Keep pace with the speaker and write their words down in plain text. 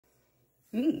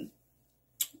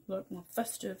Look, my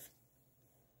festive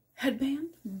headband.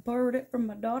 Borrowed it from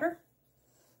my daughter.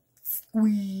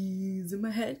 Squeeze in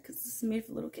my head because this is made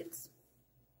for little kids.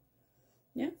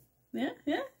 Yeah.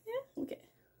 Okay.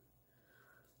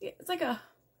 Yeah, it's like a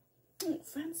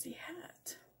fancy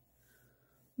hat.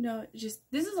 No, just,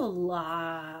 this is a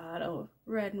lot of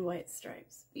red and white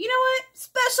stripes. You know what?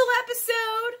 Special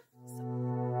episode!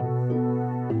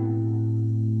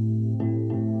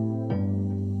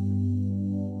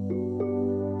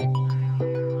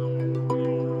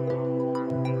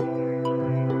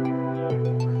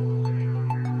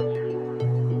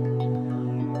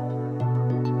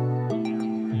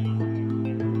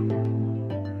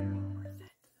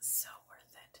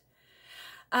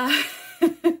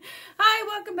 Hi,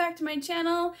 welcome back to my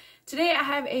channel. Today I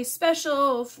have a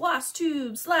special floss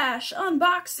tube /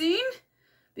 unboxing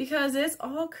because it's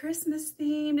all Christmas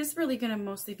themed. It's really gonna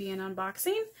mostly be an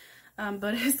unboxing,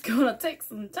 but it's gonna take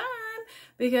some time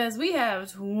because we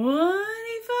have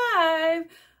 25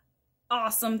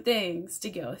 awesome things to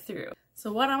go through.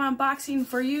 So what I'm unboxing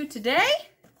for you today,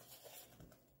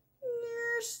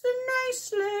 here's the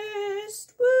nice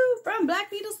list. Woo! From Black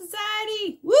Needle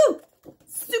Society. Woo!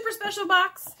 Super special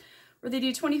box where they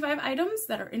do 25 items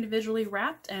that are individually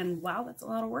wrapped, and wow, that's a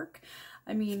lot of work.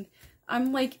 I mean,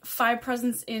 I'm like 5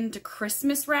 presents into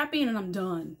Christmas wrapping and I'm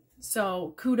done.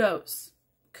 So kudos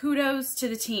to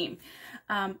the team.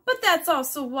 But that's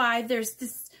also why there's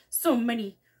so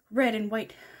many red and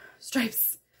white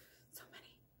stripes. So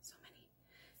many.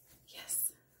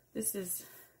 Yes, this is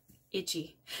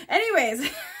itchy. Anyways,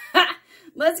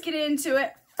 let's get into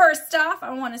it. First off,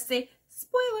 I want to say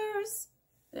spoilers.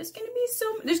 There's gonna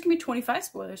be 25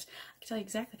 spoilers. I can tell you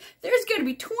exactly. There's gonna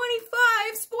be 25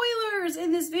 spoilers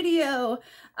in this video.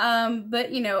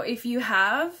 But you know, if you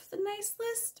have the nice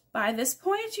list by this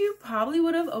point, you probably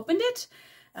would have opened it.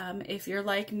 If you're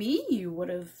like me, you would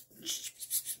have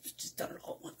just done it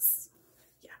all at once.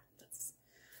 Yeah, that's.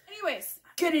 Anyways,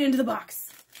 getting into the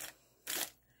box.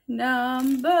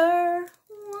 Number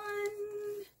 1.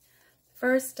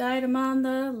 First item on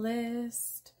the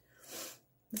list.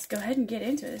 Let's go ahead and get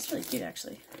into it. It's really cute,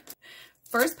 actually.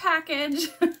 First package.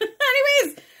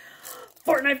 Anyways,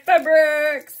 Fortnite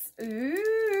fabrics.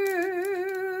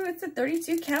 Ooh, it's a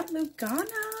 32 count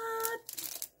Lugana.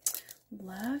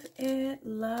 Love it,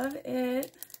 love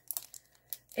it.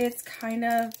 It's kind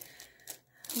of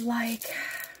like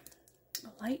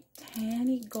a light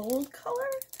tanny gold color.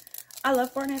 I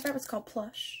love Fortnite fabrics. It's called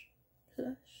Plush.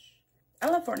 I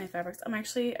love Fortnite fabrics. I'm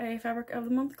actually a Fabric of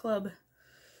the Month Club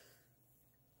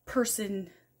person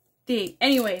thing.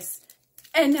 Anyways,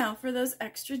 and now for those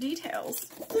extra details.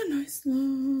 The nice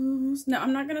lows. No,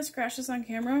 I'm not gonna scratch this on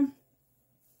camera.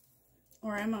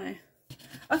 Or am I?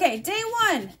 Okay, day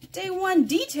one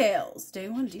details. Day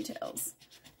one details.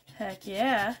 Heck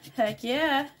yeah. Heck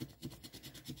yeah.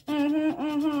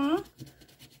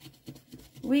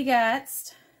 We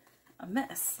got a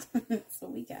mess. That's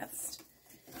what we got.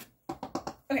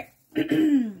 Okay.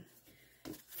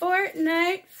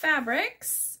 Fortnite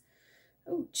fabrics.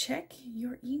 Oh, check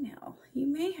your email. You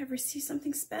may have received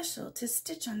something special to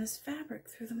stitch on this fabric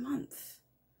through the month.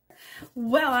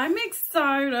 Well, I'm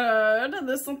excited.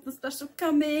 There's something special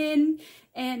coming.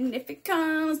 And if it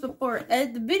comes before I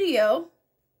edit the video,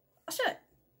 I'll show it.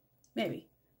 Maybe.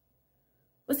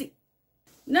 We'll see.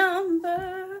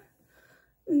 Number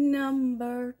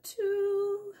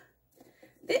 2.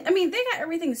 I mean, they got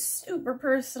everything super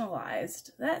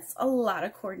personalized. That's a lot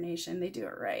of coordination. They do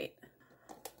it right.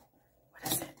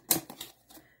 What is it?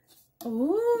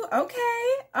 Ooh, okay.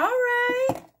 All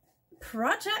right.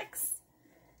 Projects.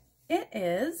 It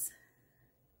is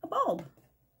a bulb.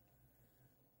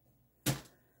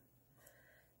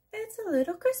 It's a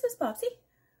little Christmas bulb. See?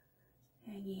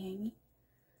 Hangy.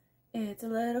 It's a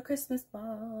little Christmas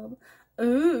bulb.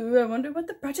 Ooh, I wonder what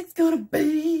the project's gonna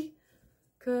be.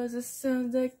 'Cause it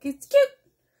sounds like it's cute.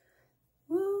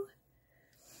 Woo.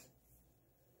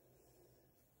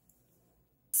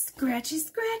 Scratchy,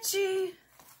 scratchy.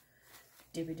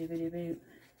 Doobie doobie doobie.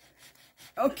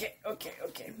 Okay.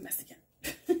 Mess again.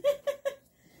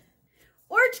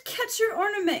 Or to catch your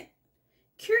ornament.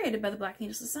 Curated by the Black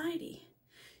Needle Society.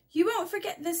 You won't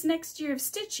forget this next year of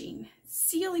stitching.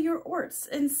 Seal your orts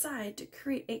inside to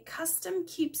create a custom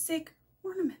keepsake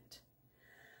ornament.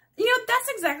 You know, that's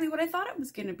exactly what I thought it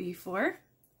was going to be for.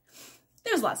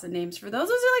 There's lots of names for those.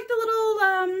 Those are like the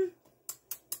little,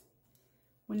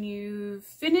 when you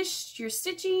finished your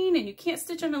stitching and you can't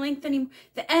stitch on the length anymore.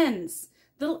 The ends.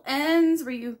 Little ends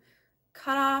where you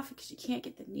cut off because you can't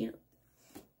get the needle.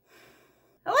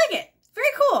 I like it.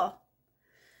 Very cool.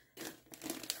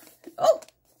 Oh,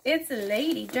 It's a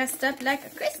lady dressed up like a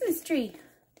Christmas tree.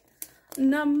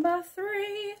 Number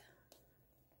 3.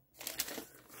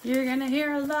 You're gonna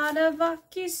hear a lot of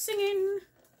Aki singing.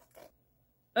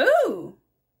 Ooh,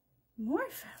 more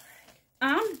fabric.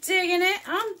 I'm digging it.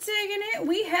 I'm digging it.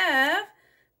 We have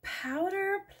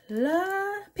powder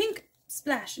pink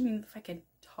splash. I mean, if I could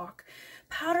talk.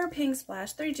 Powder pink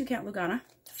splash, 32 count Lugana.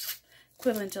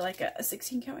 Equivalent to like a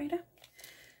 16 count Ada.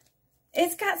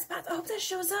 It's got spots. I hope that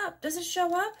shows up. Does it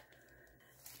show up?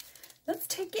 Let's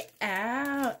take it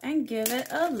out and give it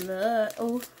a look.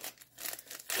 Oh,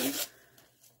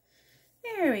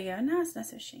 there we go. Now it's not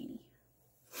so shiny.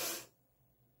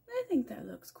 I think that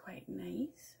looks quite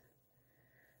nice.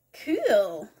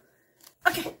 Cool.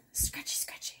 Okay, scratchy,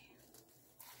 scratchy.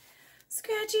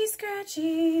 Scratchy,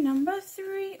 scratchy. Number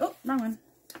 3. Oh, wrong one.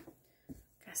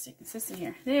 Gotta stay consistent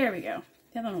here. There we go.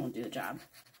 The other one will do the job.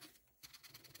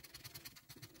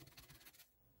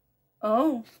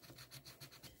 Oh.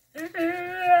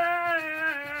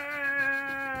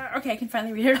 Okay, I can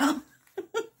finally read it all.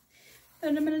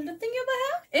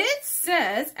 It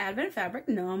says Advent fabric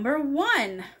number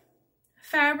 1.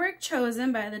 Fabric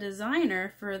chosen by the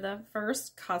designer for the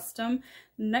first custom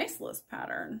nice list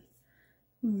pattern.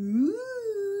 Ooh.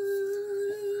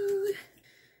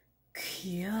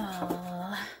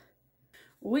 Cool.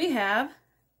 We have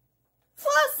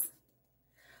floss.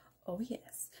 Oh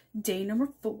yes. Day number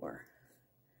 4.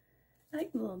 I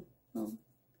like the little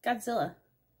Godzilla.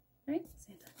 Right?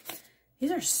 Santa.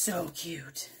 These are so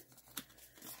cute.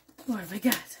 What have we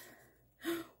got?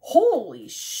 Holy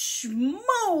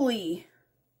schmoly!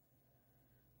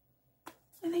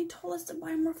 And they told us to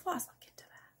buy more floss. I'll get to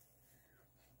that.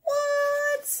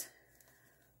 What?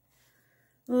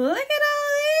 Look at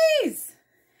all these!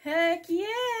 Heck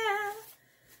yeah!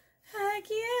 Heck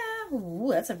yeah! Ooh,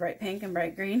 that's a bright pink and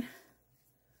bright green.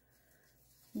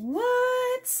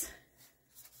 What?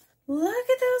 Look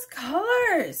at those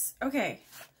colors! Okay.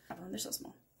 Oh, they're so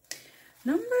small.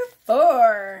 Number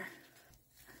 4.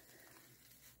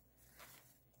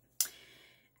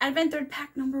 Advent thread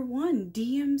pack number 1,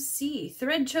 DMC.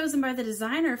 Thread chosen by the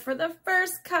designer for the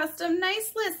first custom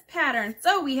nice list pattern.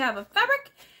 So we have a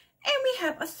fabric and we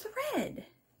have a thread.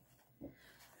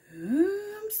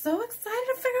 Ooh, I'm so excited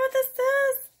to figure out what this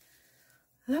is.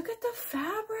 Look at the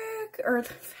fabric,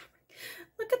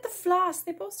 look at the floss.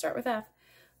 They both start with F.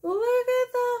 Look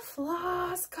at the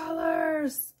floss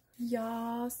colors.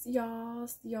 Yas,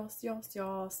 yas, yas, yas,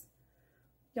 yas.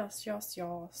 Yas, yas,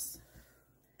 yas.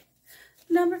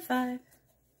 Number 5.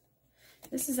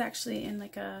 This is actually in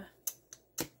like a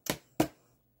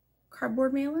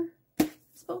cardboard mailer, I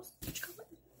suppose. What you call it?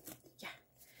 Yeah.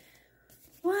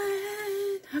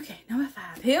 1. Okay, number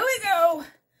 5. Here we go.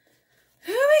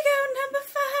 Here we go, number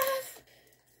 5.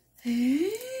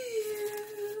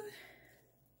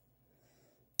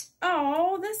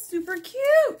 Oh, that's super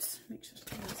cute. Make sure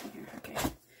it's in here. Okay.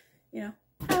 You know,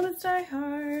 habits die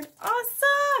hard.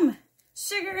 Awesome.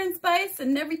 Sugar and spice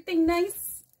and everything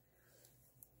nice.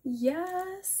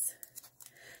 Yes.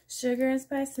 Sugar and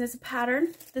spice. There's a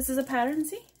pattern. This is a pattern,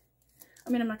 see? I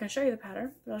mean, I'm not going to show you the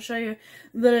pattern, but I'll show you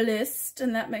the list,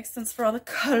 and that makes sense for all the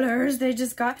colors they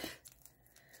just got.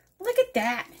 Look at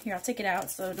that. Here, I'll take it out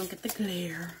so I don't get the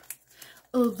glare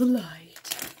of the light.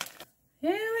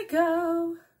 Here we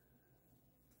go.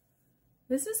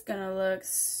 This is gonna look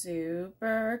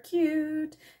super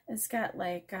cute. It's got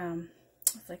like,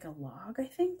 it's like a log, I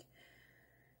think.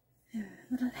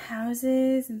 Little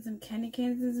houses and some candy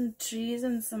canes and some trees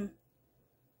and some...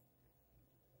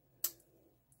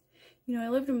 You know, I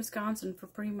lived in Wisconsin for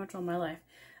pretty much all my life.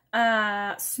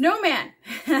 Snowman!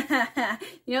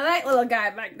 You know that little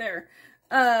guy back there?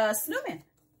 Snowman.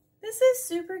 This is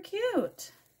super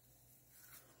cute.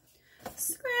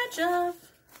 Scratch off.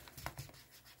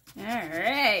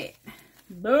 Alright.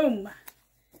 Boom.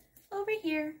 Over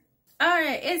here.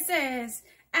 Alright, it says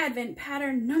Advent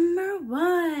pattern number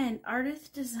 1.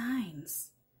 Artist Designs.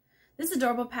 This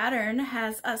adorable pattern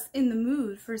has us in the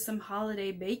mood for some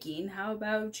holiday baking. How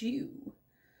about you?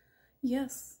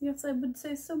 Yes, yes, I would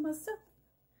say so myself.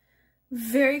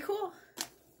 Very cool.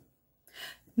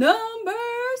 Number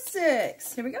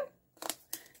 6. Here we go.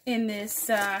 In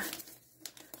this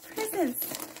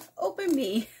presents. Open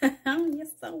me.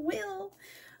 Yes, I will.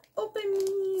 Open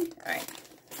me. Alright.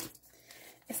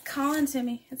 It's calling to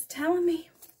me. It's telling me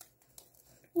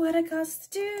what it got to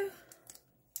do.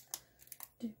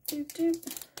 Doop, doop, doop.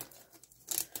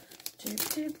 Doop,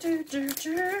 doop, doop, doop,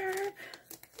 doop.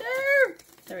 Doop.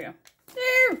 There we go.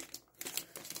 No!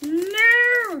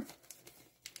 No!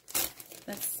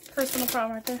 That's a personal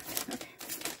problem right there. Okay.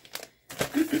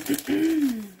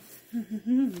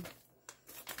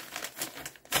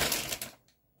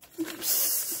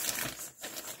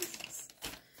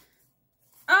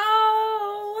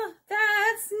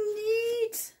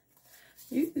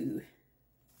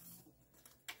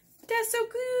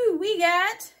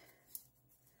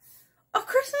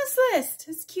 list.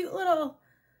 This cute little,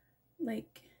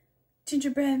 like,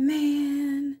 gingerbread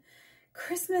man.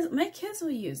 Christmas. My kids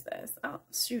will use this. I'll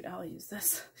use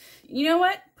this. You know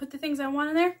what? Put the things I want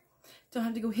in there. Don't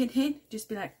have to go hint. Just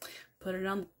be like, put it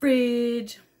on the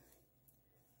fridge.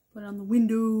 Put it on the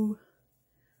window.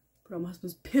 Put it on my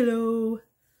husband's pillow.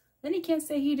 Then he can't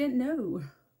say he didn't know.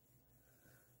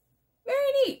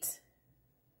 Very neat.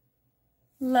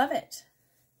 Love it.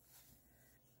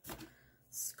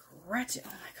 Scratch it. Oh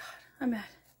my god. I'm at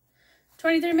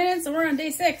 23 minutes and we're on day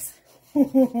 6.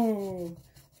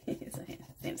 It's a hand.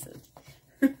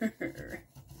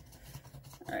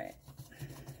 Alright.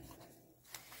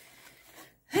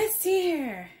 Let's see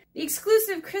here. The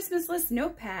exclusive Christmas list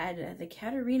notepad, the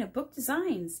Katarina book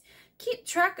designs. Keep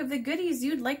track of the goodies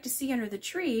you'd like to see under the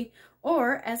tree,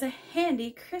 or as a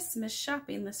handy Christmas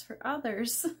shopping list for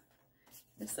others.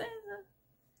 This is a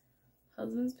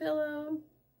husband's pillow,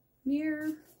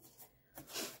 mirror,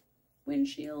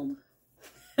 windshield.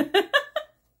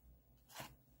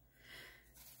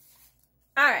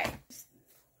 Alright.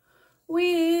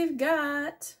 We've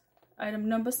got item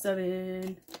number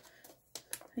 7.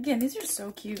 Again, these are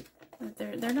so cute.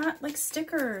 They're not like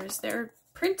stickers. They're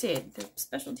printed. They're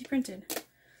specialty printed.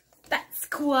 That's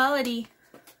quality.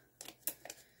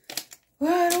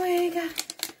 What do we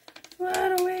got?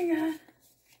 What do we got?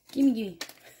 Gimme.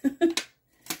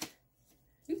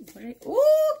 Ooh,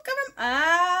 come on.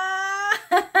 Ah!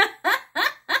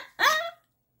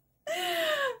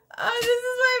 Oh, this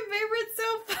is my favorite so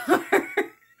far.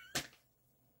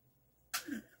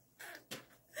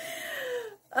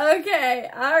 Okay,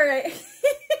 alright.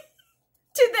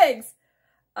 2 things.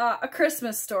 A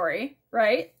Christmas Story,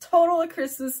 right? Total A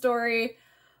Christmas Story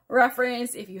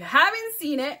reference. If you haven't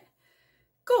seen it,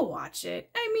 go watch it.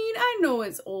 I mean, I know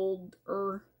it's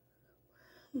older.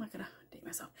 I'm not gonna date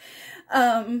myself.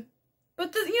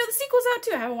 But the sequel's out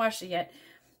too. I haven't watched it yet.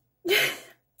 This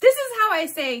is how I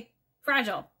say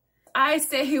fragile. I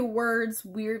say words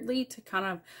weirdly to kind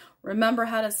of remember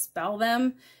how to spell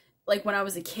them. Like when I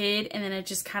was a kid, and then it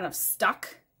just kind of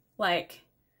stuck. Like,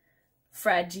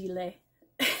 fragile.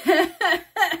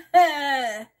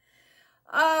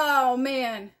 Oh,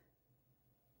 man.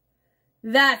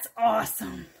 That's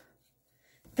awesome.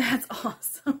 That's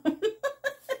awesome.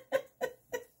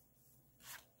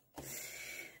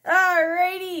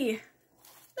 Alrighty.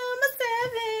 Number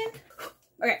 7.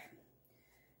 Okay.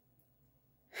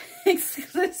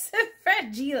 Exclusive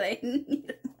fragile.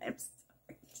 I'm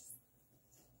sorry.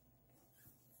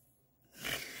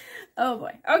 Oh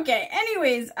boy. Okay.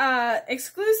 Anyways,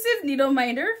 exclusive needle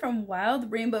minder from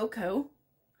Wild Rainbow Co.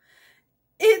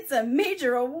 It's a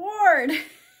major award.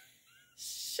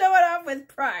 Show it off with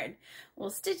pride while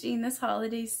stitching this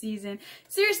holiday season.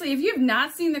 Seriously, if you've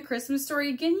not seen The Christmas Story,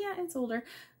 again, yeah, it's older,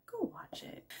 go watch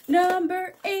it.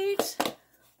 Number 8.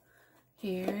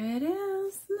 Here it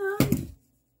is. No.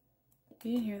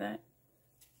 You didn't hear that?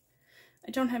 I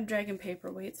don't have dragon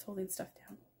paperweights holding stuff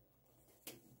down.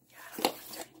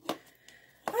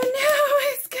 Oh no,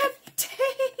 it's got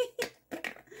tape!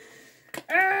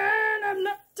 And I'm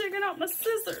not taking out my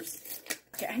scissors.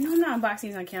 Okay, I know I'm not unboxing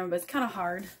these on camera, but it's kind of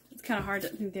hard. It's kind of hard to,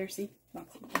 there, see?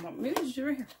 Maybe I'll just do it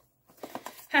right here.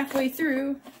 Halfway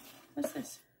through. What's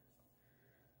this?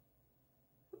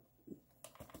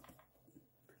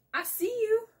 I see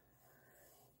you.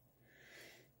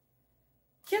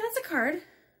 Yeah, that's a card.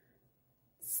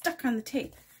 Stuck on the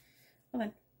tape. Hold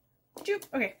on. Joop.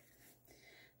 Okay.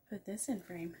 Put this in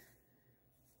frame.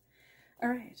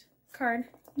 Alright. Card.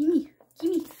 Gimme.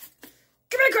 Gimme.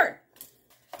 Give me a card!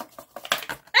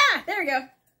 Ah! There we go.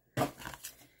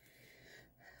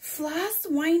 Floss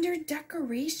winder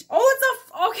decoration. Oh, it's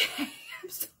a... Okay. I'm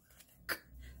so...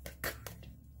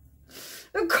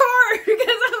 The card! Because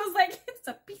I was like, it's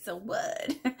a piece of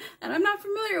wood. And I'm not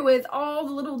familiar with all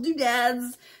the little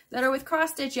doodads that are with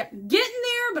cross stitch yet. Getting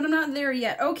there, but I'm not there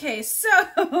yet. Okay, so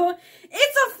it's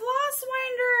a floss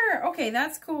winder. Okay,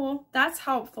 that's cool. That's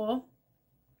helpful.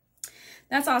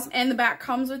 That's awesome. And the back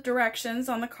comes with directions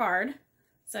on the card.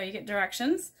 So you get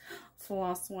directions.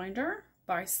 Floss winder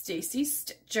by Stacy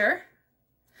Stitcher.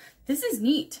 This is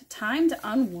neat. Time to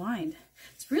unwind.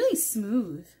 It's really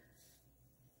smooth.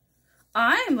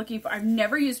 I am looking for, I've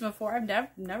never used them before.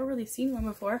 I've never really seen one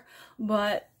before,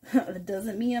 but that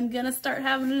doesn't mean I'm gonna start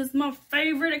having it as my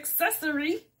favorite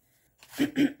accessory.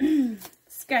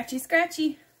 Scratchy,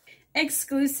 scratchy.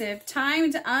 Exclusive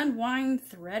Time to Unwind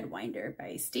Thread Winder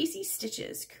by Stacy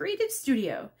Stitches Creative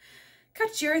Studio.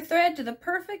 Cut your thread to the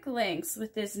perfect lengths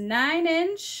with this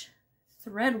 9-inch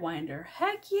thread winder.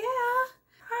 Heck yeah!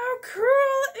 How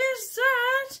cool is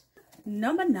that?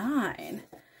 Number 9.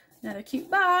 Another cute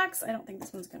box. I don't think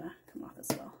this one's gonna come off as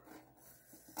well.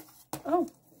 Oh.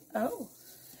 Oh.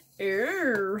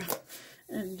 Ew.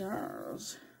 It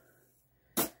does.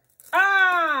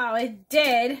 Oh, it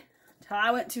did. Till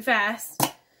I went too fast.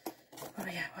 What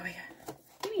we got? What we got?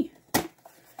 Gimme.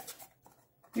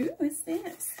 Ooh, what's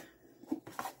this?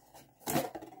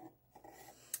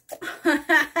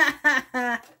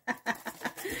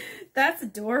 That's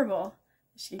adorable.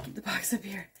 I'm just gonna keep the box up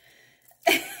here.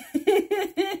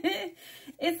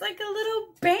 It's like a little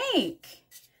bank.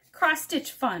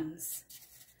 Cross-stitch funds.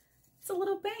 It's a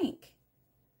little bank.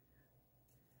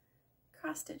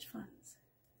 Cross-stitch funds.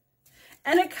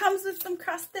 And it comes with some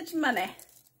cross-stitch money.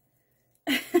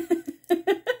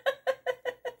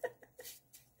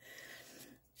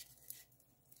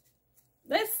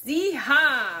 Let's see.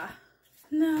 Ha!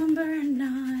 Number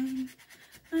 9.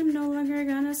 I'm no longer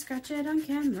gonna scratch it on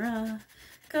camera,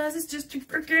 cause it's just too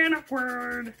freaking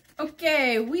awkward.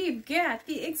 Okay, we've got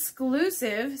the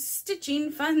exclusive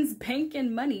Stitching Funds Bank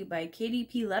and Money by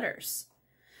KDP Letters.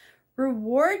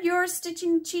 Reward your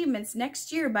stitching achievements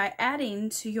next year by adding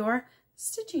to your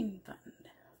stitching fund.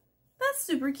 That's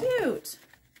super cute.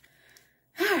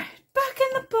 Alright, back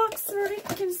in the box so we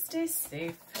can stay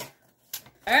safe.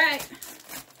 Alright.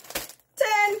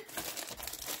 10.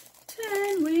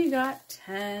 10. We got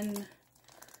 10. It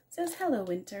says, hello,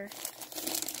 winter.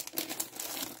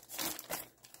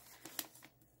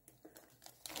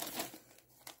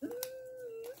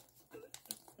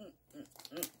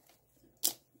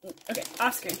 Okay,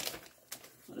 off screen.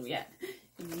 What do we got?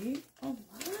 Oh,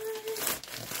 what?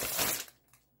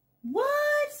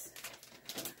 What?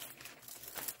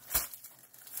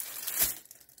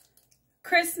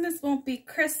 Christmas won't be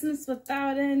Christmas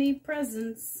without any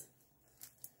presents.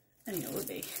 I mean, it would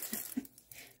be.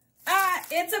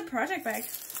 It's a project bag.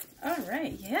 All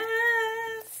right,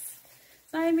 yes.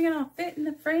 It's not even gonna fit in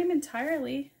the frame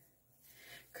entirely.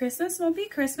 Christmas won't be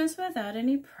Christmas without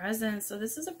any presents. So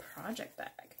this is a project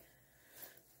bag.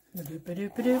 Hey,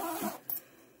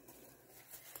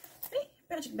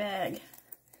 project bag.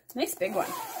 Nice big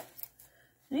one.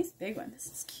 Nice big one. This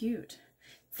is cute.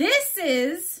 This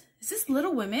is this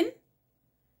Little Women?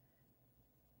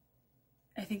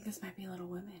 I think this might be Little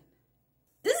Women.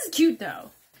 This is cute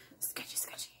though. Sketchy,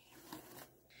 sketchy.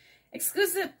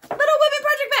 Exclusive Little Women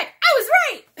project bag. I was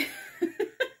right.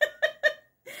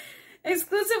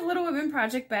 Exclusive Little Women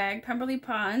project bag. Pemberley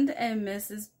Pond and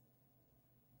Mrs.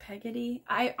 Peggotty.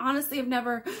 I honestly have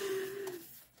never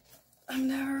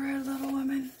read Little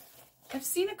Women. I've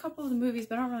seen a couple of the movies,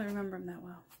 but I don't really remember them that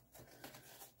well.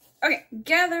 Okay,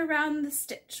 gather around the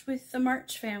stitch with the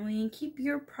March family and keep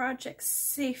your projects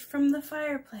safe from the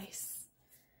fireplace.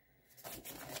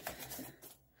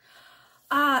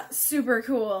 Super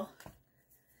cool.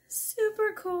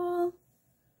 Super cool.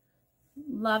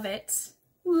 Love it.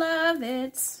 Love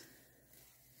it.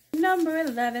 Number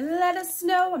 11, let us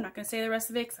know. I'm not going to say the rest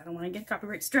of it because I don't want to get a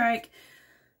copyright strike.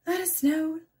 Let us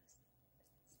know.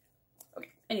 Okay,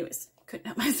 anyways, couldn't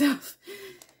help myself.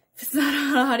 If it's not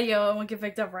on audio, it won't get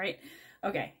picked up, right?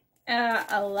 Okay,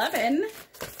 11.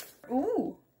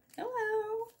 Ooh,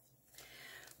 hello.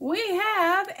 We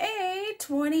have a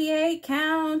 28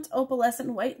 count opalescent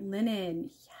white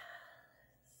linen. Yes.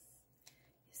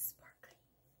 It's sparkly.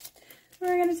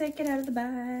 We're going to take it out of the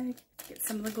bag. Get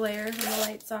some of the glare and the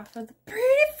lights off of the pretty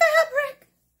fabric.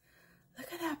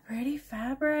 Look at that pretty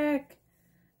fabric.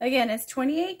 Again, it's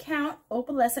 28 count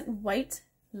opalescent white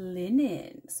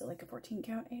linen. So like a 14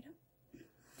 count item.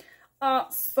 Oh,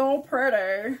 so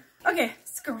pretty. Okay,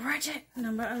 scratch it.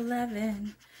 Number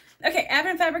 11. Okay,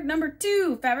 Advent fabric number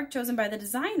 2. Fabric chosen by the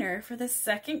designer for the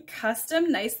second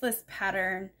custom nice list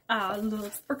pattern. Little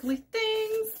sparkly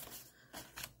things.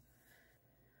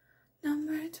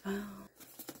 Number 12.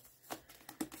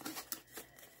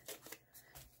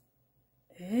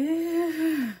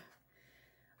 Ew.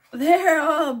 They're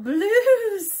all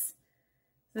blues.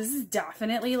 This is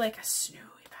definitely like a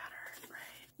snowy pattern,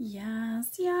 right?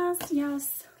 Yes, yes,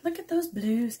 yes. Look at those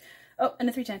blues. Oh, and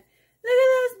a 310. Look at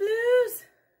those blues.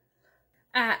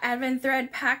 Advent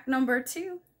thread pack number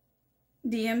 2.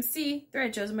 DMC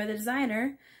thread chosen by the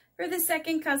designer for the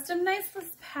second custom nice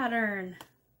list pattern.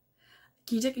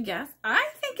 Can you take a guess? I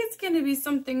think it's going to be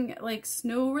something like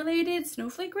snow related,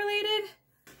 snowflake related.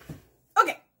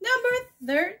 Okay, number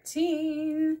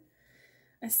 13.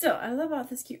 I love all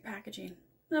this cute packaging.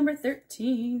 Number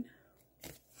 13.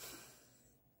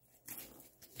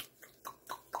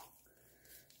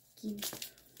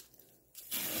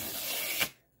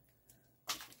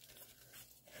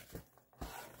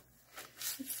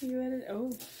 Let's see what it,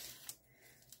 oh.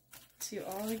 See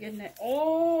all the goodness.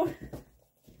 Oh!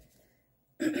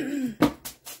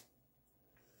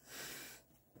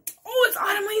 Oh, it's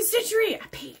Autumn Lane Stitchery! I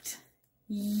peeked.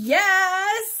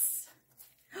 Yes!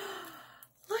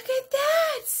 Look at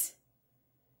that!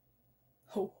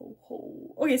 Ho, ho,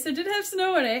 ho. Okay, so it did have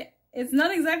snow in it. It's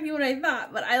not exactly what I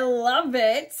thought, but I love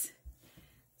it.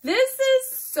 This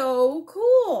is so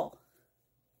cool.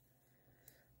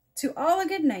 To all a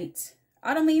good night.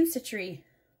 Autumn Lane Stitchery.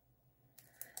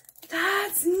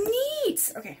 That's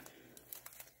neat. Okay.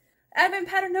 Advent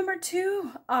pattern number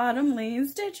 2, Autumn Lane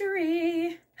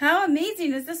Stitchery. How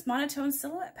amazing is this monotone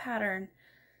silhouette pattern?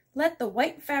 Let the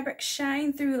white fabric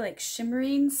shine through like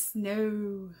shimmering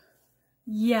snow.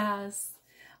 Yes,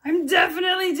 I'm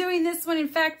definitely doing this one. In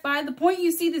fact, by the point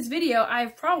you see this video,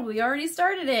 I've probably already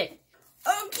started it.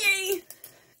 Okay.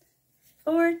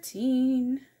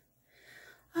 14.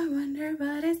 I wonder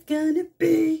what it's gonna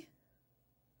be.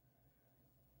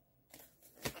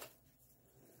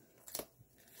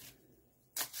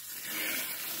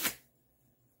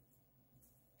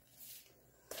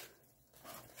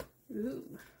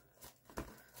 Ooh.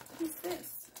 What is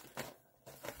this?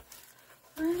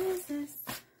 What is this?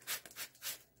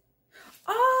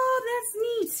 Oh, that's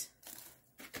neat.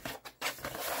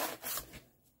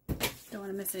 Don't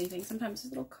want to miss anything. Sometimes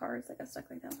there's little cards that got stuck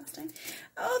like that last time.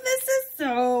 Oh, this is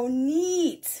so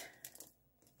neat.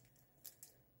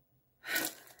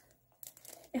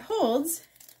 It holds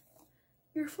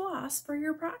your floss for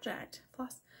your project.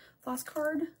 Floss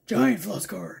card. Giant floss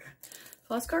card.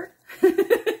 Floss card?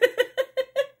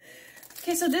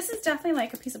 Okay, so this is definitely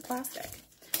like a piece of plastic.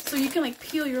 So you can like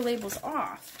peel your labels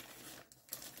off.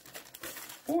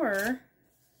 Or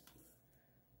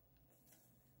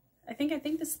I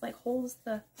think this like holds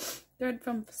the thread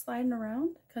from sliding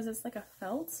around because it's like a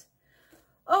felt.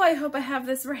 Oh, I hope I have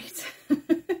this right.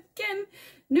 Again,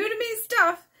 new to me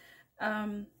stuff.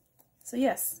 So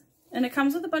yes, and it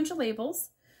comes with a bunch of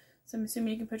labels. So I'm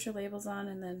assuming you can put your labels on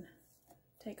and then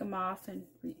take them off and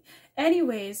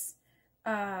anyways,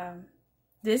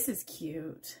 this is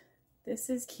cute. This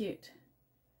is cute.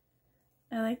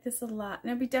 I like this a lot. And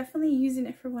I'll be definitely using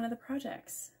it for one of the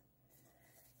projects.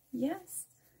 Yes.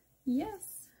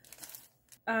 Yes.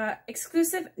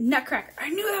 Exclusive Nutcracker. I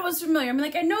knew that was familiar. I'm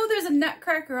like, I know there's a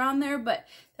Nutcracker on there, but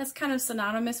that's kind of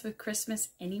synonymous with Christmas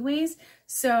anyways.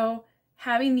 So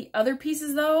having the other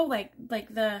pieces though, like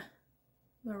the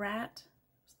rat,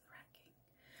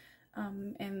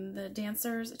 and the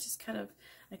dancers, it just kind of,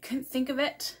 I couldn't think of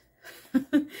it.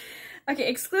 Okay,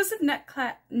 exclusive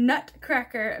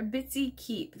Nutcracker Bitsy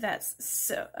Keep. That's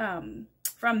so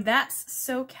from That's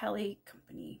So Kelly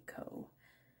Company Co.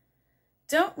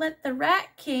 Don't let the Rat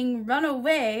King run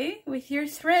away with your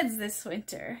threads this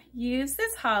winter. Use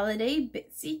this holiday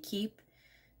Bitsy Keep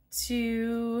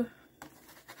to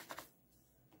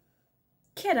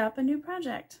kit up a new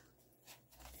project.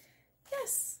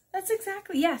 Yes, that's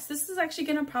exactly, yes, this is actually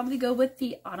gonna probably go with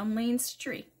the Autumn Lane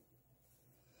Stitchery.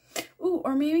 Ooh,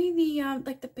 or maybe the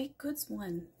like the baked goods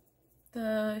one,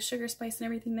 the sugar spice and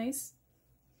everything nice.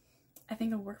 I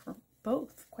think it'll work for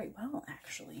both quite well,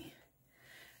 actually.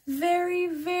 Very,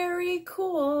 very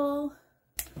cool.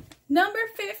 Number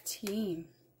 15.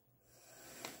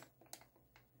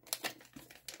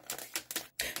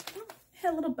 Oh,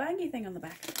 had a little baggy thing on the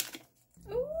back.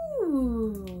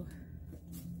 Ooh,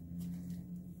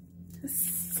 a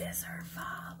scissor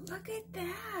fob. Look at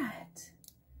that.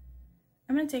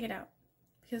 I'm gonna take it out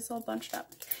because it's all bunched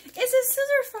up. It's a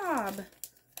scissor fob.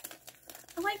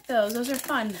 I like those. Those are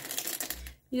fun.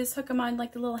 You just hook them on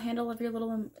like the little handle of your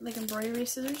little like embroidery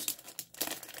scissors.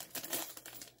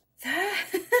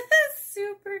 That's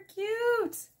super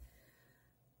cute.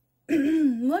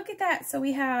 Look at that. So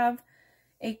we have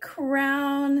a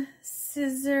crown,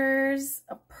 scissors,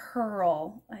 a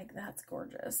pearl. Like that's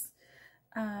gorgeous.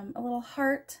 A little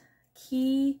heart,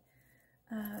 key,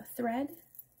 thread.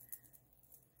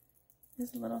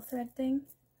 There's a little thread thing.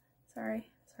 Sorry,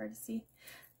 it's hard to see.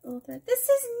 A little thread. This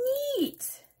is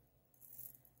neat.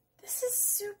 This is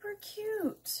super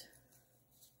cute.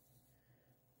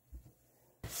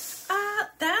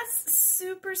 That's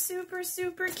super, super,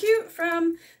 super cute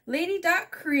from Lady Dot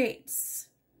Creates.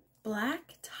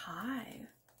 Black tie.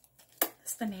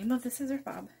 That's the name of the scissor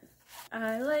fob.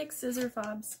 I like scissor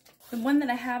fobs. The one that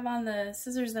I have on the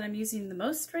scissors that I'm using the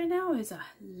most right now is a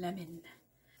lemon.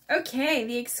 Okay,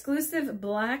 the exclusive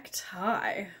black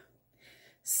tie.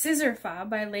 Scissor fob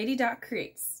by Lady Dot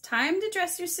Creates. Time to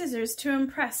dress your scissors to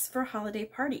impress for holiday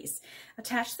parties.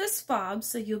 Attach this fob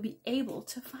so you'll be able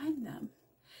to find them.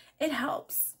 It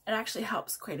helps. It actually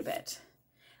helps quite a bit.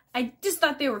 I just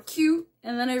thought they were cute,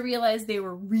 and then I realized they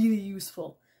were really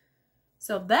useful.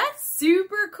 So that's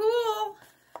super cool.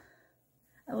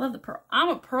 I love the pearl. I'm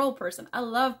a pearl person. I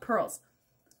love pearls.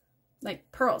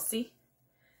 Like pearls, see?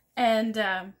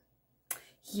 And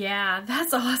Yeah,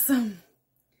 that's awesome.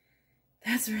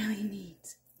 That's really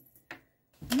neat.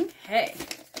 Okay,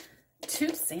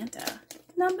 to Santa,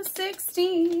 number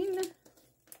 16.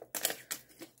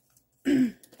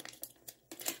 Sorry,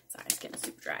 it's getting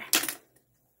super dry.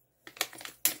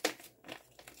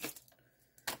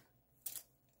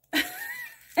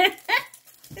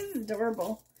 This is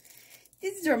adorable.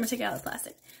 This is adorable. I'm gonna take out the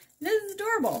plastic. This is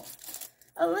adorable.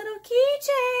 A little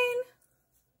keychain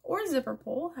or zipper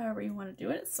pull, however you want to do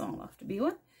it. It's small enough to be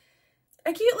one.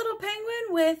 A cute little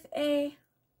penguin with a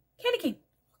candy cane.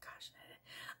 Oh gosh,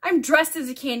 I'm dressed as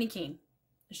a candy cane.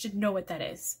 I should know what that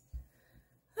is.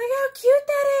 Look how cute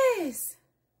that is.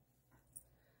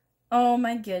 Oh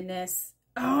my goodness.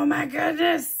 Oh my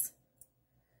goodness.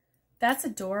 That's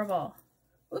adorable.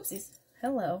 Whoopsies.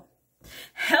 Hello.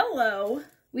 Hello.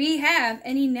 We have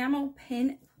an enamel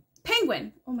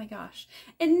penguin. Oh my gosh.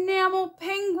 Enamel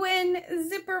penguin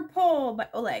zipper pull by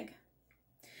Oleg.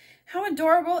 How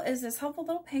adorable is this helpful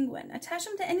little penguin? Attach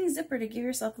them to any zipper to give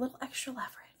yourself a little extra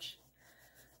leverage.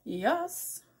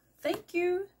 Yes. Thank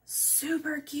you.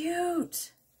 Super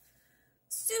cute.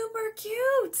 Super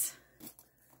cute.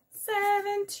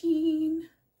 17.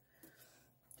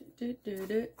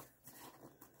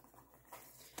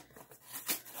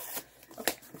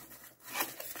 Okay.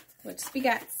 What's we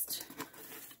got?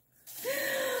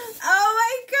 Oh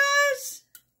my gosh.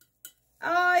 Oh,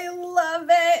 I love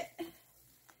it.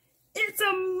 It's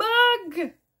a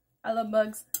mug. I love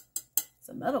mugs. It's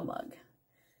a metal mug,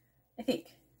 I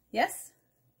think. Yes?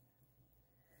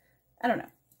 I don't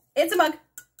know. It's a mug.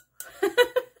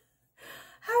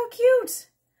 How cute.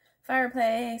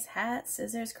 Fireplace, hat,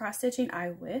 scissors, cross stitching. I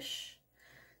wish.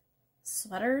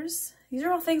 Sweaters. These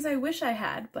are all things I wish I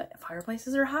had, but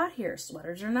fireplaces are hot here.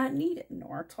 Sweaters are not needed,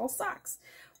 nor tall socks.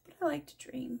 But I like to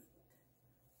dream.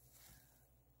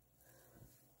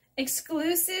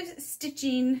 Exclusive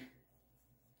stitching.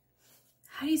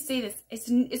 How do you say this?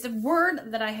 It's a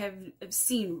word that I have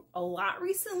seen a lot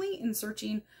recently in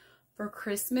searching for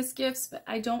Christmas gifts, but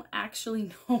I don't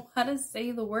actually know how to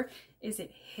say the word. Is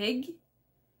it higgy?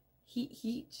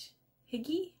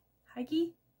 Higgy?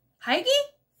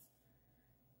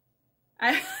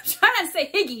 I'm trying not to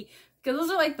say higgy because those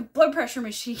are like the blood pressure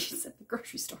machines at the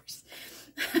grocery stores.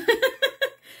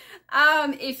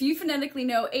 If you phonetically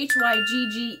know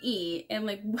H-Y-G-G-E and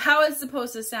like how it's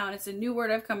supposed to sound, it's a new word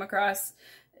I've come across.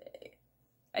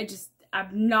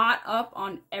 I'm not up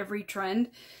on every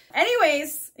trend.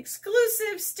 Anyways,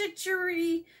 exclusive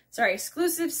stitching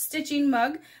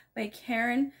mug by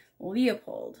Karen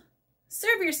Leopold.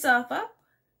 Serve yourself up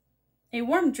a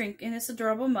warm drink in this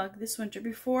adorable mug this winter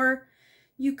before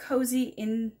you cozy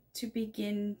in to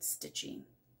begin stitching.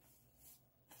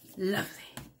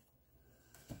 Lovely.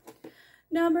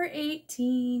 Number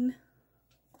 18.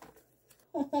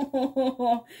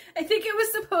 Oh, I think it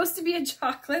was supposed to be a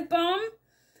chocolate bomb.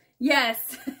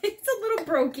 Yes, it's a little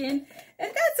broken,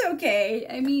 and that's okay.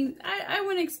 I mean, I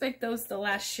wouldn't expect those the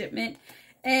last shipment.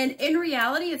 And in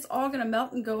reality, it's all going to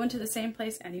melt and go into the same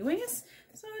place anyways.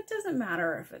 So it doesn't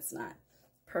matter if it's not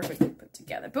perfectly put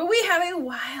together. But we have a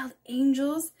Wild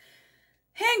Angels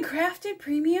handcrafted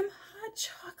premium hot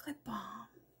chocolate bomb.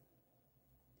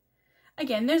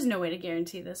 Again, there's no way to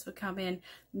guarantee this would come in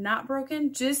not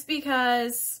broken just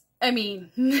because, I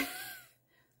mean,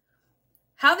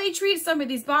 how they treat some of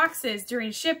these boxes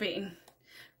during shipping,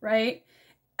 right?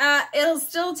 It'll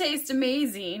still taste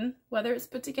amazing, whether it's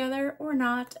put together or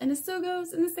not, and it still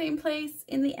goes in the same place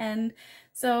in the end.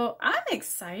 So I'm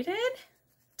excited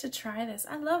to try this.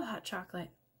 I love hot chocolate.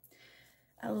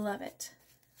 I love it.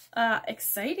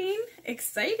 Exciting.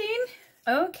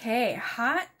 Okay,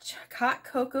 hot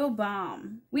cocoa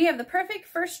bomb. We have the perfect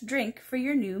first drink for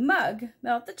your new mug.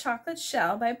 Melt the chocolate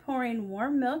shell by pouring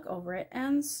warm milk over it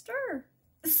and stir.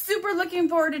 Super looking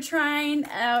forward to trying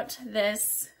out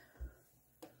this.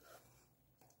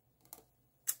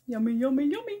 Yummy, yummy,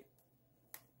 yummy.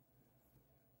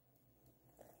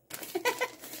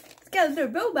 It's got a little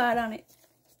robot on it.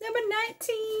 Number 19.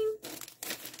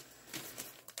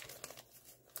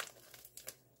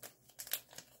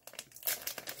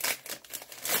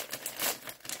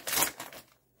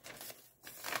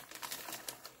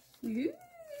 Ooh.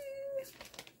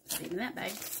 Leave in that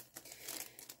bag.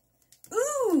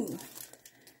 Ooh.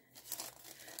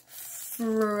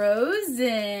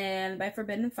 Frozen by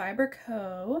Forbidden Fiber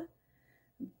Co.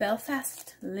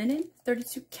 Belfast linen,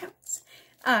 32 counts.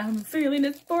 I'm feeling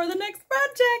it for the next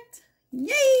project.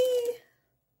 Yay!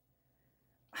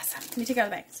 Awesome. Let me take out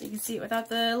the bag so you can see it without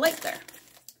the light there.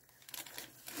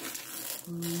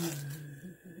 Ooh.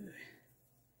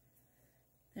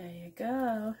 There you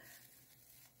go.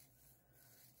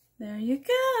 There you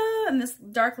go. And this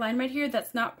dark line right here,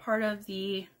 that's not part of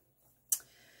the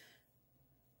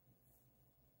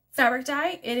fabric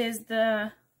dye. It is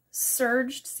the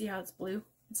serged, see how it's blue?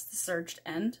 It's the serged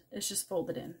end. It's just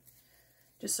folded in.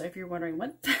 Just so if you're wondering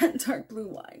what that dark blue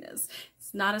line is.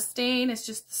 It's not a stain, it's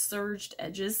just the serged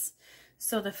edges.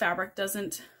 So the fabric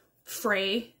doesn't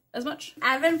fray as much.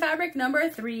 Advent fabric number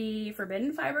 3,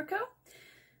 Forbidden Fiber Co.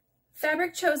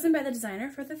 Fabric chosen by the designer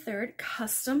for the 3rd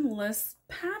custom list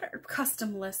pattern.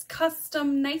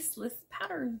 Custom nice list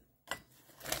pattern.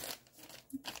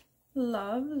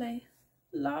 Lovely.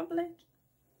 Lovely.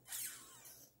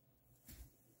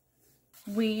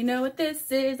 We know what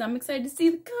this is. I'm excited to see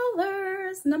the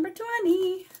colors. Number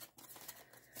 20.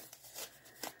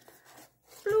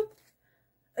 Bloop.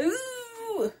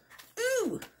 Ooh.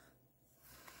 Ooh.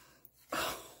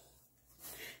 Oh.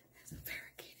 There's a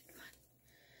variegated one.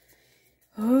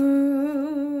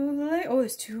 Oh,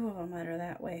 there's 2 of them that are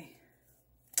that way.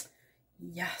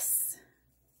 Yes.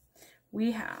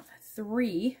 We have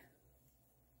 3.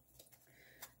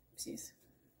 Oopsies.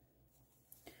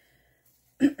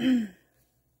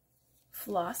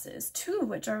 Flosses, 2 of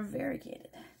which are variegated.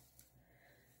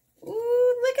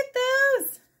 Ooh, look at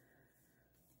those!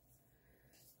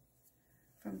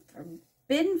 From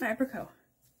Forbidden Fiber Co.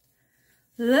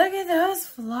 Look at those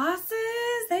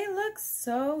flosses! They look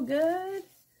so good.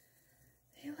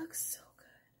 They look so good.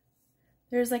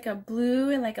 There's like a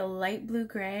blue and like a light blue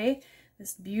gray.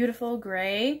 This beautiful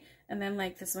gray. And then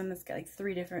like this one that's got like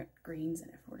 3 different greens in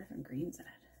it. 4 different greens in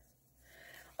it.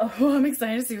 Oh, I'm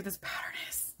excited to see what this pattern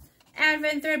is.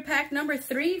 Advent thread pack number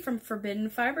 3 from Forbidden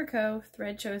Fiber Co.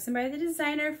 Thread chosen by the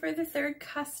designer for the 3rd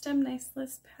custom nice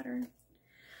list pattern.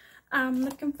 I'm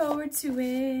looking forward to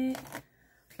it.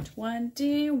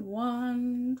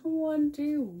 21. I'm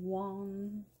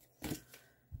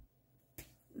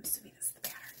assuming this is the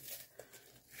pattern.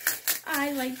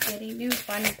 I like getting new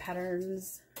fun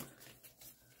patterns.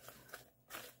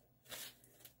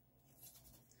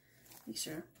 Make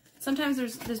sure. Sometimes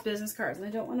there's business cards, and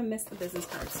I don't want to miss the business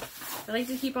cards. I like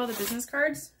to keep all the business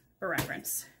cards for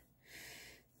reference.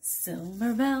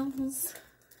 Silver bells.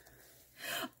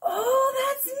 Oh,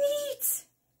 that's neat!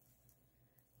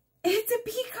 It's a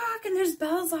peacock, and there's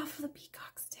bells off of the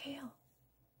peacock's tail.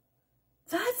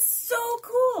 That's so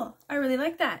cool. I really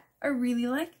like that. I really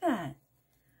like that.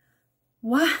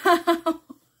 Wow.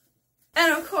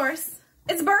 And of course,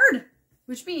 it's a bird,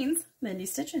 which means Lindy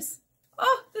Stitches.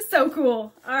 Oh, that's so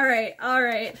cool. All right, all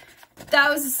right.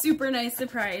 That was a super nice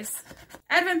surprise.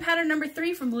 Advent pattern number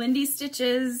 3 from Lindy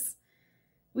Stitches.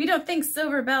 We don't think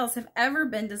silver bells have ever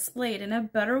been displayed in a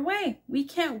better way. We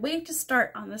can't wait to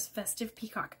start on this festive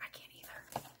peacock. I can't either.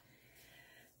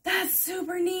 That's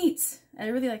super neat. I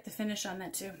really like the finish on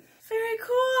that too. Very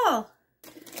cool.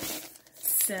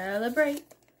 Celebrate.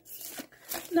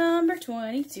 Number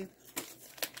 22.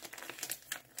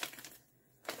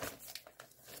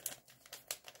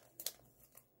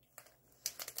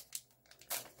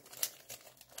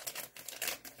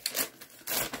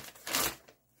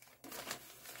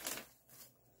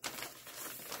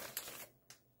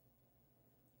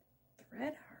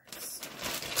 Thread hearts.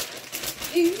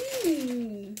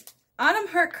 Ooh. Autumn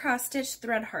Heart Cross Stitch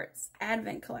Thread Hearts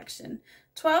Advent Collection.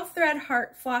 12 thread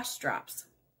heart floss drops.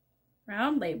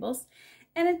 Round labels.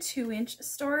 And a 2-inch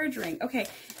storage ring. Okay,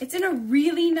 it's in a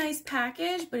really nice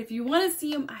package, but if you want to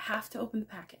see them, I have to open the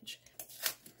package.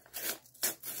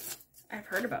 I've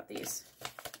heard about these.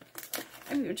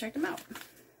 I've even checked them out.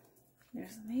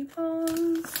 There's the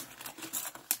labels.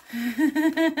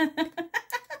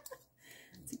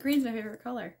 Green's my favorite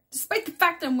color. Despite the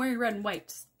fact that I'm wearing red and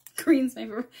white. Green's my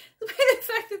favorite. Despite the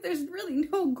fact that there's really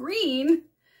no green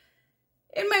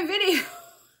in my video.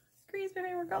 Green's my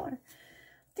favorite color.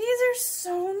 These are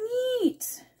so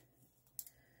neat.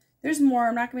 There's more.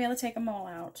 I'm not going to be able to take them all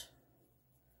out.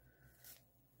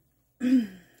 And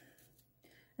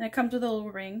it comes with a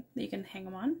little ring that you can hang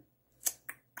them on.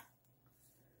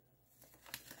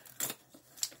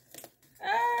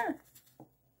 Ah!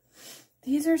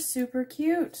 These are super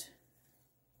cute.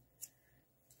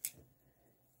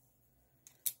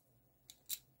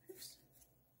 Oops.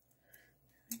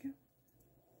 There we go.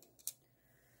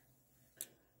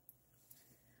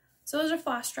 So those are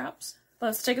floss drops.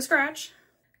 Let's take a scratch.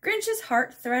 Grinch's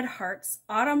Heart Thread Hearts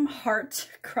Autumn Heart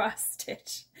Cross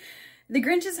Stitch. The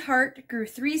Grinch's heart grew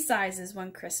 3 sizes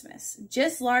one Christmas,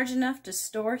 just large enough to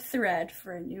store thread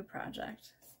for a new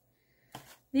project.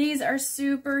 These are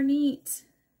super neat.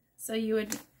 So you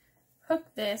would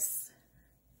hook this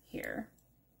here.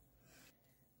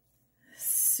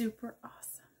 Super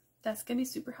awesome. That's going to be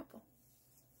super helpful.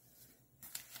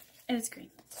 And it's green,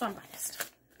 so I'm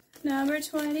biased. Number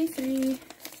 23,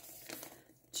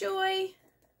 Joy.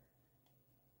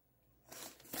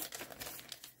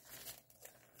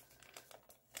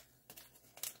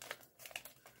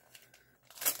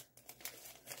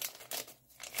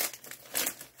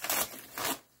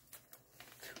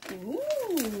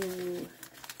 Ooh.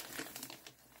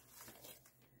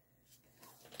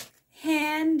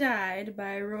 Hand dyed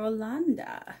by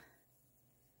Rolanda.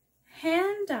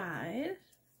 Hand dyed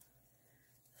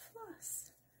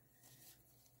floss.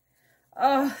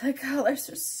 Oh, the colors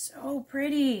are so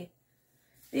pretty.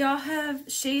 They all have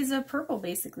shades of purple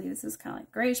basically. This is kind of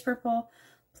like grayish purple,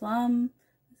 plum.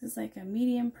 This is like a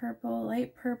medium purple,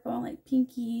 light purple, like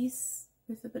pinkies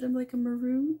with a bit of like a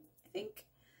maroon, I think.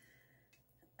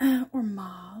 Or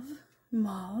mauve.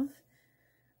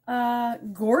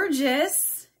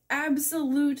 Gorgeous,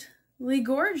 absolutely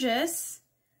gorgeous.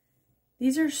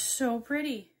 These are so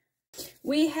pretty.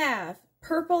 We have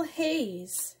purple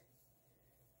haze.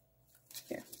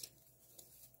 Here.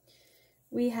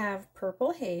 We have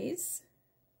purple haze.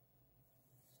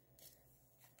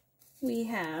 We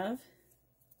have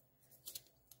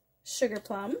sugar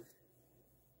plum.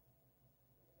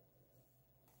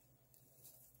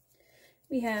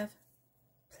 We have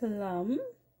plum.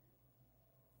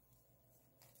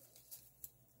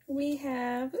 We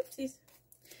have, oopsies.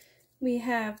 We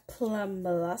have plum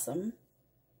blossom.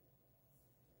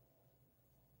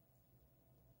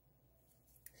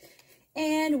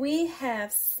 And we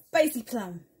have spicy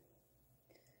plum.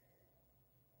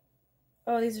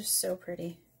 Oh, these are so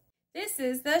pretty. This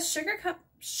is the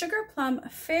Sugar Plum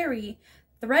Fairy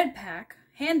Thread Pack,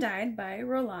 hand dyed by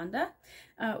Rolanda.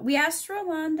 We asked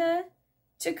Rolanda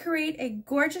to create a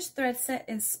gorgeous thread set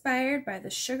inspired by the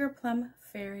Sugar Plum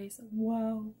Fairies.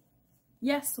 Whoa.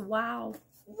 Yes, wow.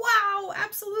 Wow,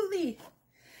 absolutely.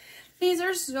 These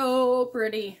are so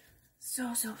pretty.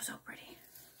 So pretty.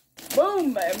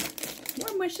 Boom, babe.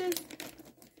 More wishes.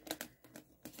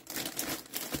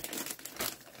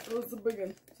 Oh, it's a big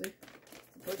one. See?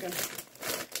 It's a big one.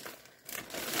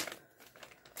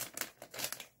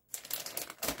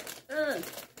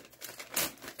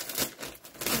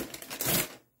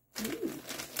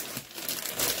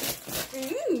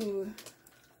 Ooh.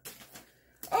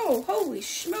 Oh, holy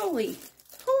schmoly.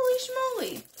 Holy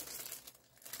schmoly.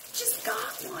 Just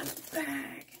got one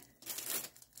bag.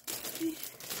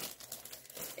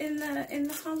 In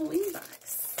the Halloween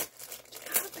box.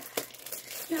 Got a bag.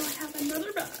 Now I have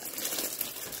another bag.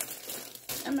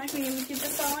 I'm not going to even get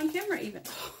this all on camera even.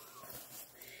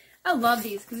 I love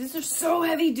these because these are so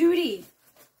heavy duty.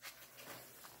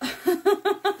 It's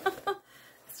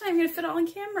not even going to fit all on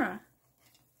camera.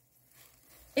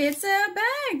 It's a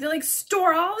bag to like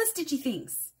store all the stitchy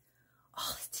things.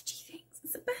 All the stitchy things.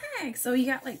 It's a bag. So you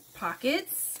got like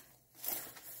pockets.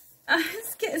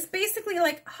 It's basically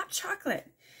like hot chocolate.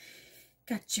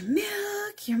 Got your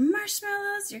milk, your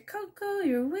marshmallows, your cocoa,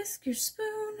 your whisk, your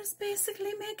spoon. It's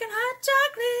basically making hot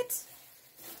chocolate.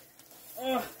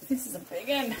 Oh, this is a big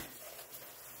one.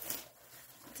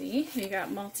 See, you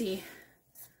got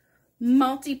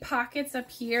multi pockets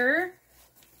up here.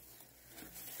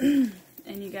 And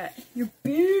you got your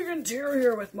big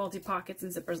interior with multi pockets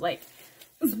and zippers. Like,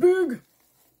 it's big.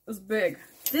 It's big.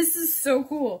 This is so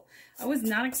cool. I was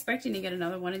not expecting to get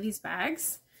another one of these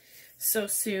bags so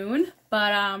soon,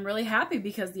 but I'm really happy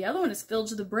because the other one is filled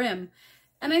to the brim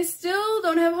and I still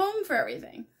don't have home for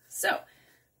everything. So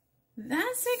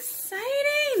that's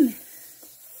exciting.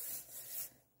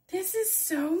 This is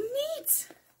so neat.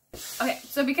 Okay,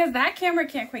 so because that camera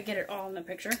can't quite get it all in the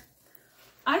picture,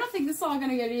 I don't think this is all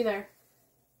gonna get either.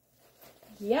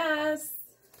 Yes.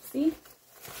 See?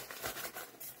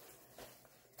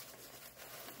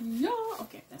 Yeah.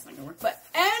 Okay, that's not gonna work. But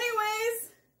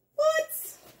anyways,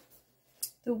 what?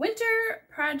 The Winter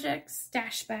Project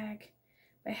Stash Bag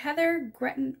by Heather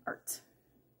Gretton Art.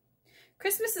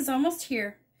 Christmas is almost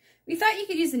here. We thought you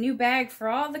could use a new bag for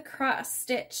all the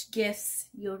cross-stitch gifts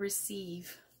you'll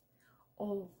receive.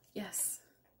 Oh, yes.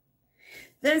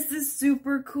 This is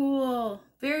super cool.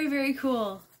 Very, very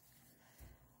cool.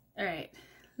 All right.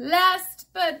 Last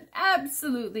but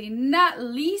absolutely not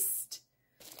least,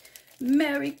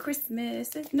 Merry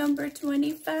Christmas at number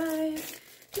 25.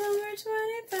 Number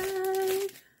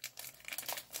 25.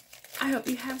 I hope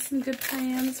you have some good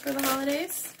plans for the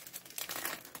holidays.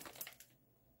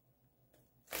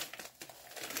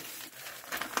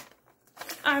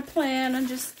 I plan on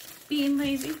just being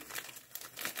lazy,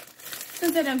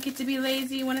 since I don't get to be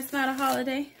lazy when it's not a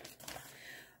holiday.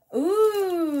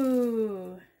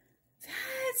 Ooh,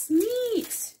 that's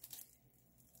neat.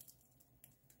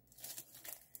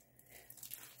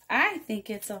 I think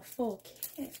it's a full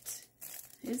kit.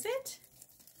 Is it?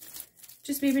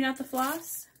 Just maybe not the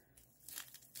floss.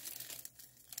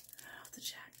 I'll have to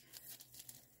check.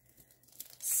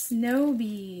 Snow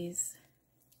bees.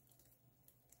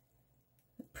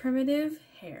 The primitive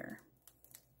hair.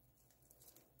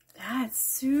 That's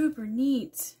super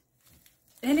neat.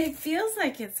 And it feels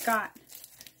like it's got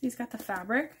the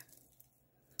fabric.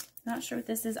 Not sure what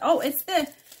this is. Oh, it's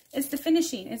the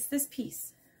finishing. It's this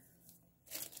piece.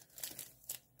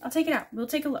 I'll take it out. We'll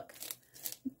take a look.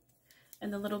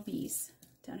 And the little bees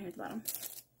down here at the bottom.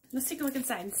 Let's take a look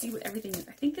inside and see what everything is.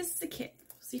 I think this is a kit.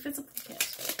 See if it's a full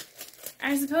kit.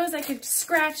 I suppose I could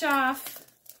scratch off.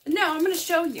 No, I'm going to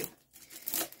show you.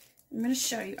 I'm going to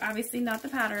show you. Obviously not the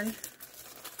pattern.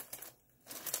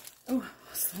 Oh,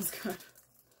 smells good.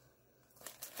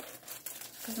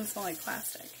 Doesn't smell like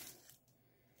plastic.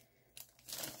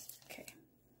 Okay.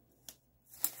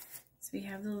 So we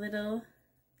have the little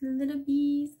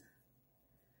bees.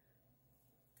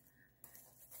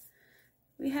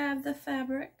 We have the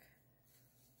fabric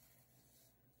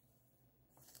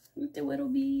with the little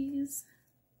bees.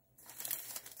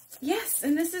 Yes,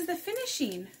 and this is the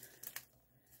finishing.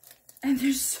 And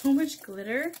there's so much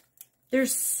glitter.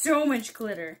 There's so much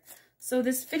glitter. So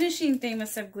this finishing thing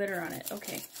must have glitter on it.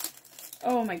 Okay.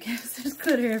 Oh my goodness, there's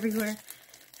glitter everywhere.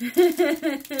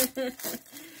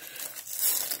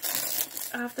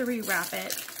 I'll have to rewrap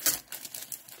it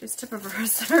just to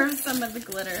preserve some of the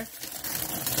glitter.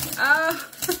 Oh,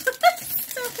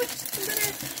 so much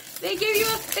glitter. They give you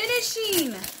a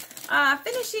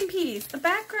finishing piece, the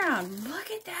background.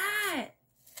 Look at that.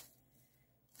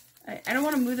 I don't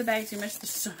want to move the bag too much.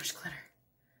 There's so much glitter.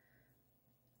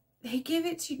 They give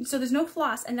it to you. So there's no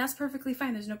floss, and that's perfectly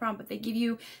fine. There's no problem. But they give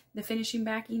you the finishing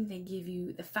backing. They give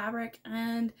you the fabric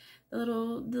and the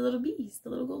little bees, the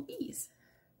little gold bees.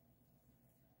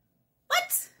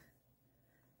 What?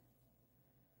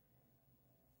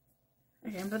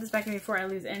 Okay, I'm gonna put this back in before I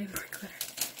lose any more glitter.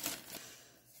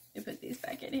 You put these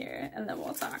back in here, and then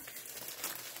we'll talk.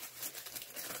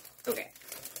 Okay.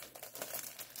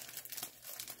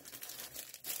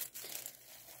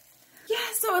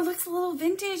 So it looks a little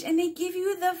vintage, and they give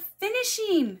you the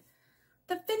finishing,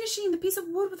 the piece of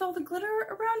wood with all the glitter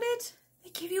around it. They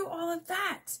give you all of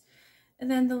that. And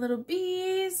then the little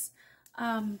bees,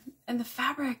 and the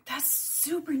fabric. That's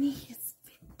super neat. It's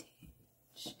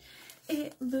vintage.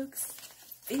 It looks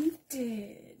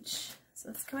vintage. So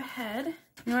let's go ahead. You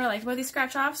know what I like about these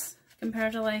scratch offs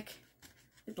compared to like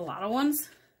the lotto ones?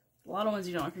 The lotto ones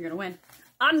you don't know if you're gonna win.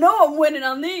 I know I'm winning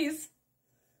on these.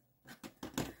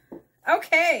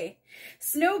 Okay,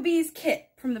 Snow Bees Kit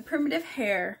from the Primitive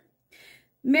Hair.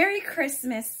 Merry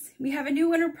Christmas. We have a new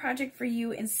winter project for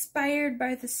you inspired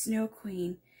by the Snow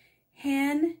Queen.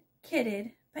 Hand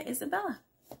kitted by Isabella.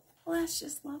 Well, that's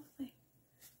just lovely.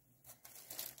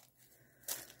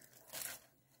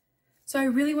 So I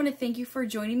really want to thank you for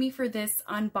joining me for this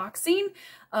unboxing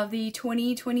of the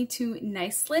 2022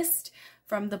 Nice List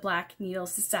from the Black Needle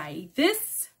Society.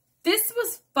 This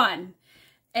was fun,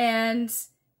 and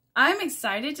I'm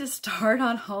excited to start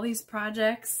on all these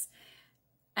projects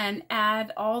and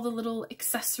add all the little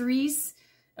accessories.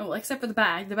 Well, except for the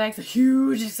bag. The bag's a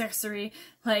huge accessory.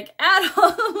 Like, add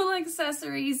all the little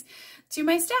accessories to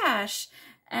my stash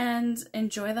and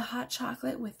enjoy the hot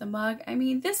chocolate with the mug. I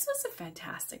mean, this was a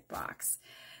fantastic box.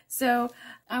 So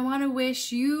I want to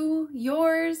wish you,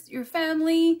 yours, your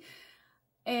family,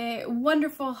 a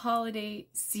wonderful holiday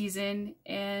season.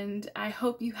 And I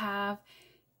hope you have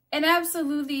an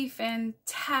absolutely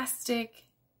fantastic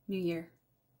new year.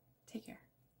 Take care.